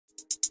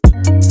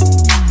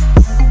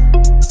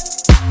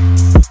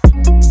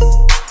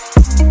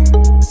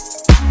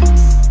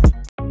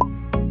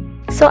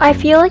So I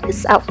feel like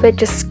this outfit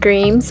just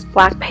screams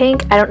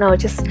Blackpink. I don't know,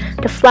 just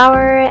the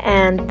flower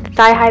and the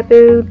thigh-high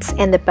boots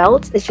and the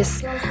belt. It's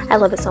just, I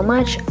love it so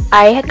much.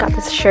 I had got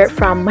this shirt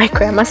from my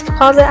grandma's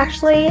closet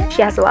actually.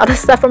 She has a lot of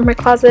stuff from her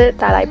closet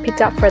that I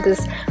picked up for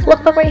this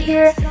lookbook right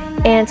here.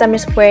 And I'm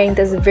just wearing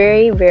this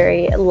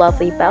very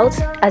lovely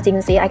belt. As you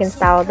can see, I can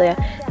style the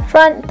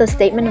front, the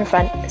statement in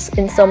front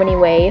in so many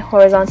ways,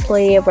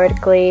 horizontally,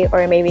 vertically,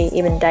 or maybe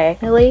even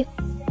diagonally.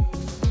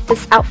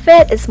 This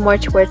outfit is more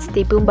towards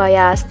the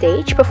Boombayah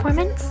stage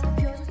performance.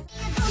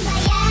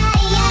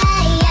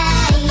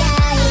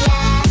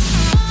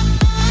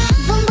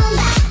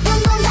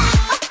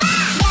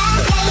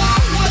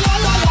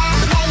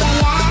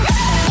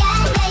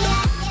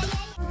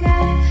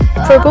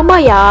 For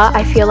Boombayah,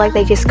 I feel like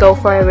they just go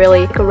for a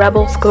really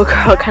rebel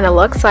schoolgirl kind of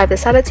look, so I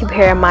decided to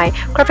pair my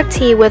graphic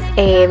tee with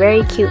a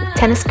very cute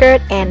tennis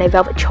skirt and a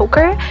velvet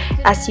choker.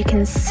 As you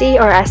can see,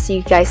 or as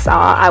you guys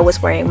saw, I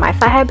was wearing my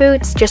thigh-high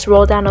boots, just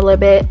rolled down a little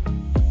bit.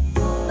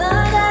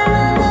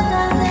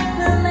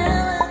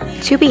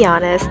 To be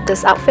honest,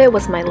 this outfit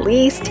was my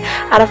least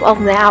out of all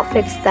the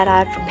outfits that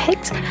I've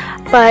picked,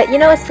 but you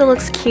know, it still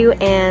looks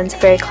cute and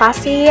very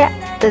classy.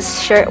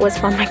 This shirt was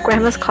from my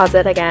grandma's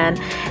closet again.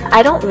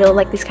 I don't really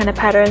like these kind of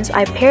patterns.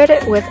 I paired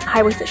it with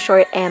high-waisted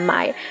short and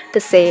the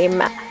same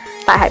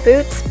thigh-high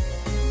boots.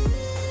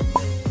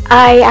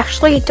 I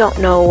actually don't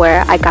know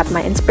where I got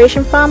my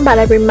inspiration from, but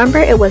I remember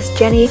it was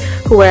Jenny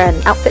who wore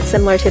an outfit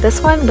similar to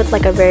this one with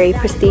like a very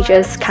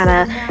prestigious kind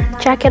of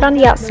jacket on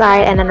the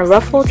outside and then a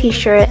ruffle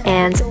t-shirt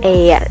and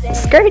a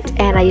skirt,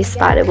 and I just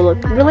thought it would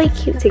look really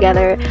cute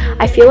together.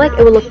 I feel like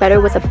it would look better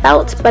with a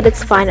belt, but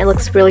it's fine. It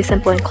looks really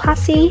simple and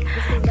classy,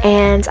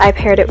 and I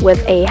paired it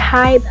with a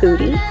high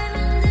bootie.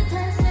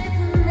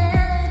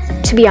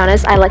 To be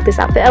honest, I like this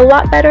outfit a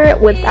lot better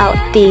without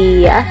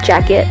the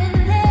jacket.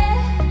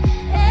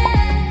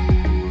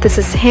 This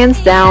is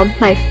hands down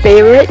my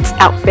favorite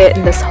outfit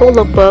in this whole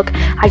lookbook.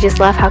 I just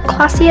love how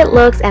classy it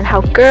looks and how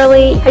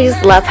girly. I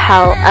just love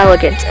how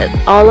elegant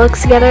it all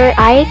looks together.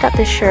 I got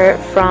this shirt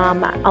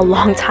from a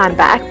long time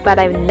back, but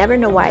I never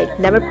know why I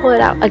never pulled it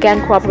out.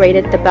 Again,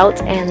 cooperated the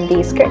belt and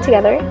the skirt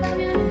together.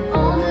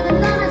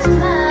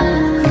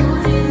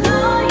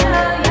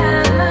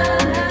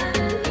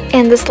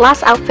 And this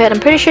last outfit,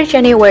 I'm pretty sure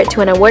Jenny wore it to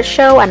an award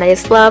show, and I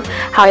just love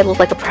how I look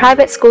like a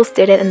private school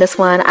student in this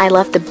one. I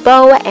love the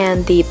bow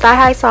and the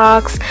thigh-high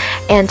socks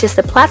and just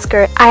the plaid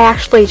skirt. I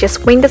actually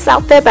just winged this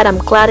outfit, but I'm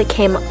glad it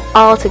came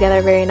all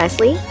together very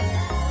nicely.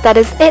 That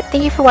is it.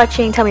 Thank you for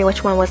watching. Tell me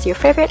which one was your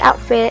favorite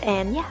outfit,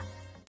 and yeah.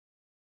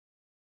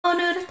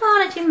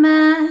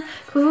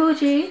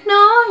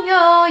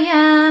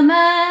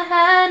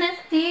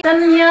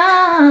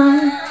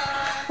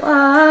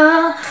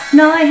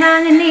 너의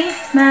향은 네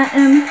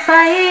마음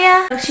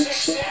fire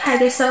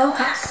씩씩하게 so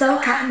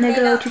hot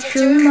내가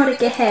춤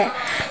모르게 해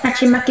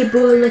나침막히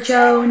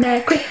불러줘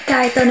내 quick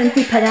guy 떠는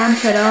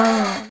휘파람처럼